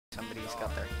everybody's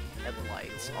got their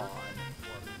headlights on,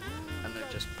 and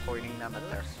they're just pointing them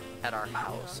at our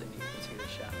house, and you can see the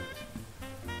shadows.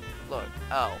 Look,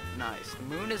 oh, nice. The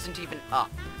moon isn't even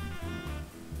up.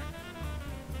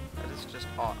 That is just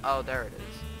odd. Oh, there it is.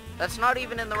 That's not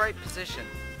even in the right position.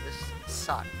 This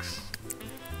sucks.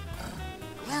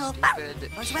 Well,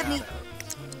 Stupid shadow.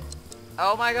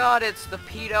 Oh my god, it's the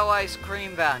pedo ice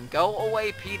cream van. Go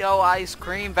away, pedo ice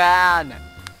cream van.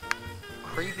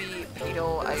 Creepy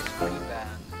pedo ice cream van.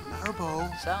 Marbo.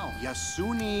 So,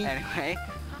 Yasuni. anyway,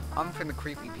 I'm from the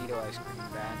creepy pedo ice cream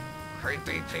van.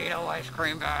 Creepy pedo ice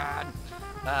cream van.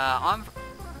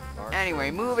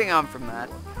 Anyway, moving on from that.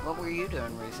 What were you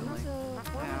doing recently?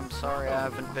 Yeah, I'm sorry I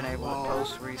haven't been able to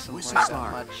post recently that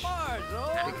much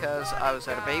because I was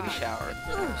at a baby shower.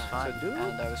 It was fun,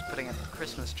 and I was putting up the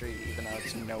Christmas tree even though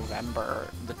it's November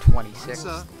the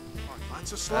 26th.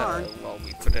 Well,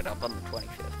 we put it up on the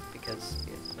 25th because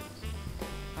it...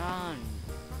 Oh,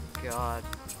 God.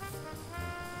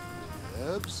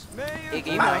 Oops.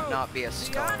 Iggy might not be a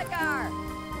star.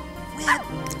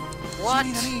 What?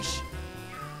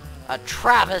 A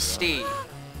travesty!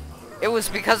 It was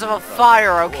because of a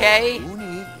fire, okay?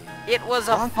 It was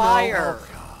a fire!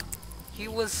 He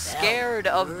was scared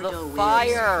of the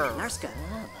fire!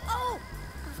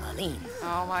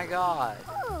 Oh my god.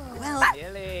 Well,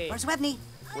 where's Webney?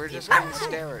 We're just gonna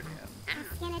stare at him.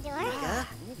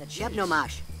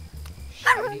 Shebnomash.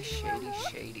 Shady, shady,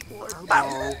 shady.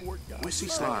 Wissy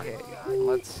Slar. Okay,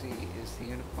 let's see. Is the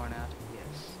unicorn out?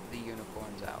 Yes, the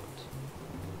unicorn's out.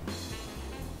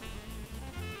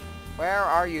 Where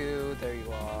are you? There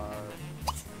you are.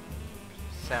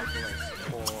 Satellite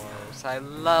Force. I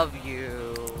love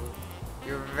you.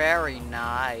 You're very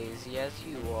nice. Yes,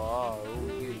 you are.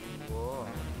 Oh, you are.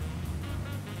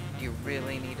 Do you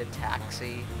really need a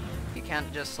taxi? You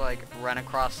can't just, like, run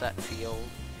across that field.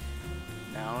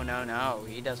 No, no, no.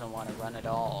 He doesn't want to run at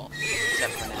all.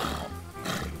 Except for now.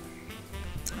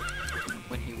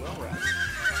 When he will run.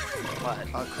 What?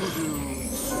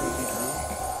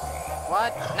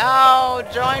 What? No!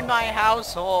 Join my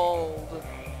household!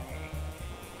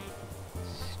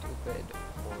 Stupid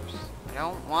horse. I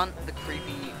don't want the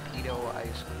creepy pedo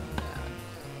ice cream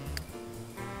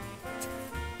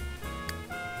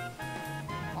man.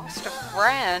 Lost a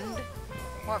friend?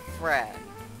 What friend?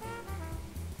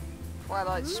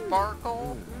 Twilight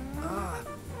Sparkle?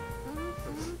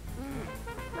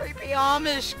 Creepy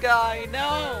Amish guy,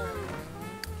 no!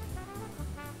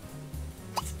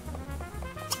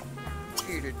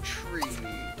 A tree.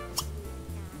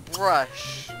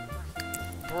 Brush.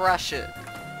 Brush it.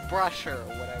 Brush her,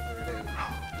 whatever it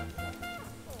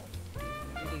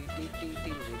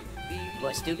is.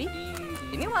 What, Stubby?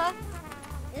 Gimme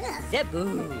Zebu.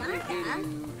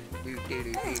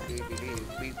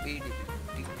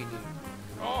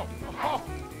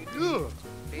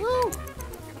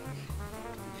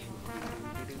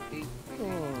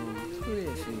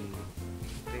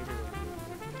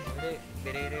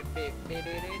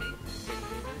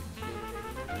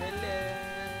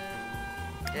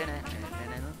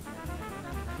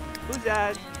 Who's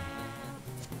that?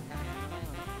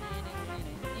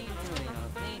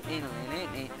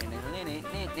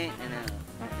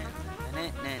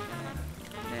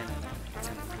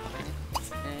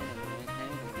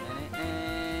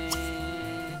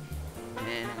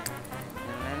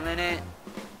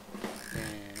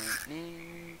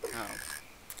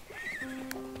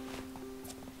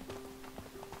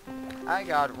 I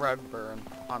got Redburn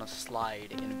on a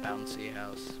slide in a bouncy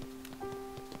house.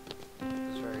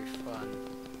 It was very fun.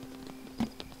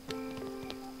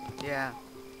 Yeah.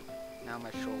 Now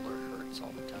my shoulder hurts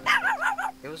all the time.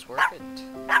 It was worth it.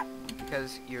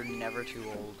 Because you're never too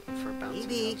old for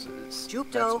bouncy houses.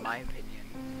 That's my opinion.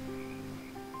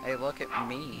 Hey, look at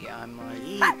me. I'm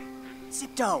like...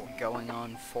 going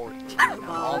on 14. I'm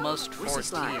almost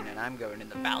 14 and I'm going in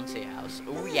the bouncy house.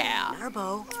 Oh yeah.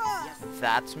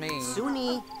 That's me.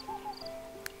 Ooh,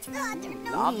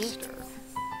 lobster.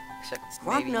 Except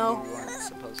maybe you weren't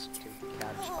supposed to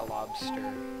catch a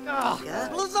lobster.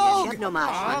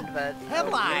 But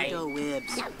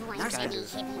It's kind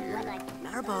of weird.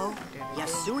 Narbo.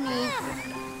 Yasuni.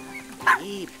 Are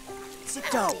you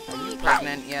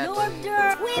pregnant yet?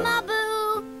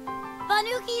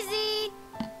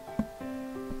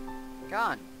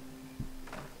 Gone.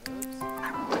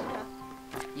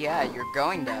 Yeah, you're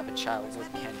going to have a child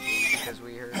with Kennedy because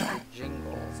we heard the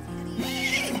jingle.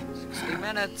 60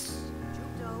 minutes.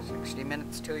 60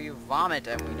 minutes till you vomit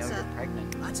and we know you're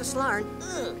pregnant.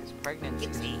 Because pregnancy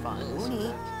is fun. So,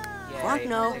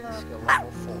 yay, skill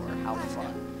level 4. How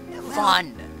fun.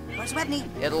 Fun!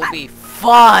 It'll be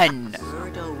fun!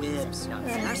 Nardo Wibs.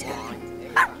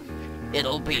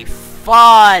 It'll be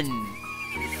fun!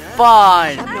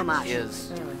 Fun No mash.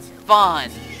 is fun.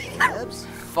 Wibs.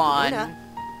 Fun.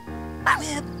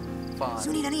 Wib. Fun.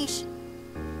 Suni Danish.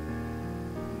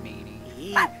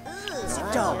 Meaty.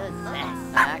 Zipto.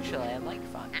 Actually, I like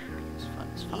fun.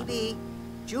 Fun's fun. EB.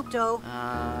 Jupto.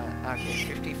 Okay,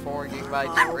 54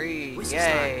 gigabytes free. Whistle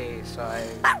Yay!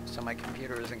 So my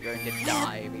computer isn't going to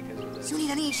die because of this. Suni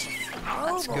Danish.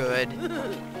 That's good.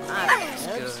 That's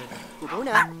good.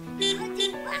 Kubuna.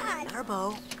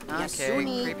 Narbo. Okay,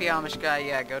 Yasuni. creepy Amish guy,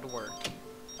 yeah, go to work.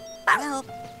 Well,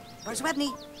 where's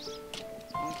Webney?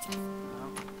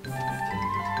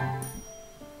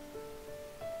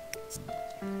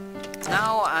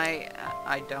 No,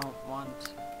 I don't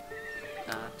want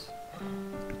that.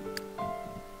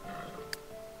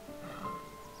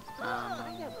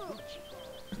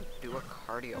 Do a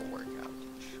cardio workout.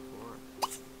 Sure.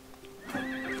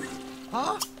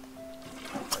 Huh?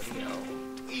 Cardio.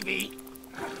 Evie.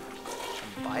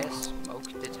 Buy a smoke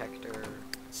detector.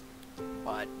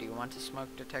 What? Do you want a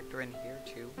smoke detector in here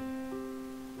too?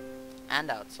 And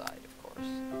outside, of course.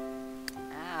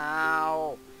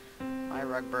 Ow! My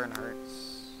rug burn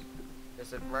hurts.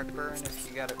 Is it rug burn if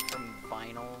you got it from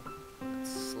vinyl?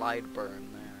 It's slide burn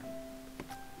there.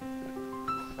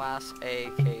 Class A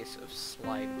case of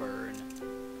slide burn.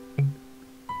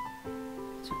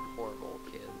 It's horrible,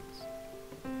 kids.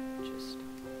 Just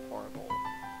horrible.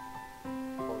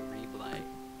 Horrible.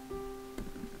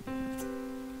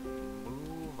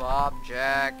 Move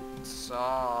objects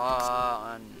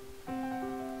on.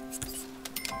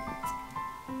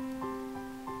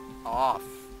 Off.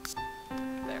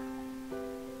 There.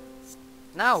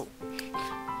 No! I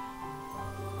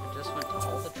just went to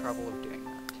all the trouble of doing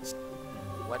that.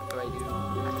 What do I do?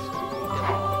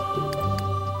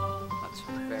 That's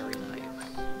very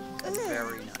nice.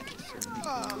 Very nice.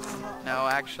 No,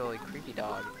 actually, creepy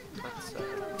dog. Let's,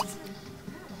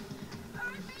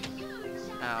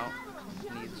 Ow.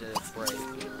 Needs a break.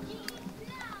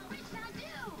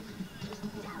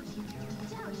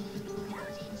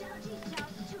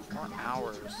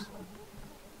 Hours.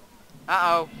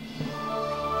 Uh-oh.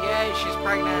 Yay, she's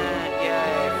pregnant.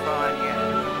 Yay, fun,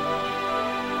 yay.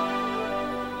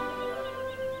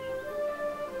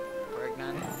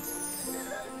 Pregnant.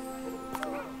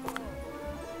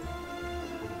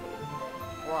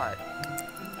 What?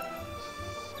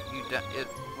 You don't,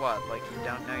 what, like you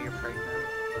don't know you're pregnant?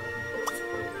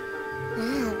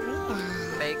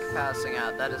 Fake passing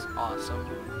out, that is awesome.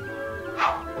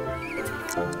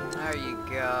 There you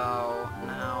go.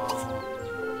 Now,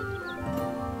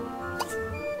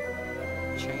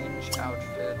 change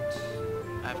outfit.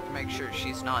 I have to make sure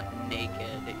she's not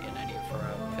naked in any of her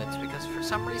outfits, because for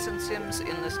some reason Sims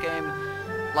in this game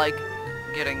like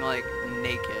getting like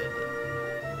naked,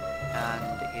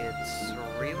 and it's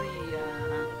really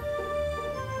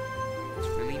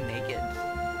naked.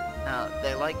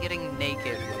 They like getting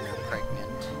naked when they're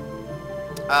pregnant.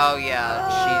 Oh yeah,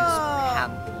 she's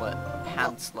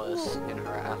pantsless in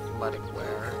her athletic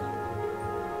wear.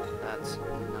 That's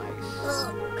nice.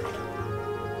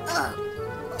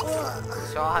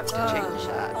 So I'll have to change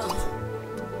that.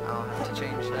 I'll have to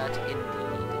change that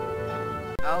indeed.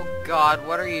 Oh god,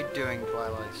 what are you doing,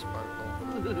 Twilight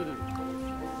Sparkle?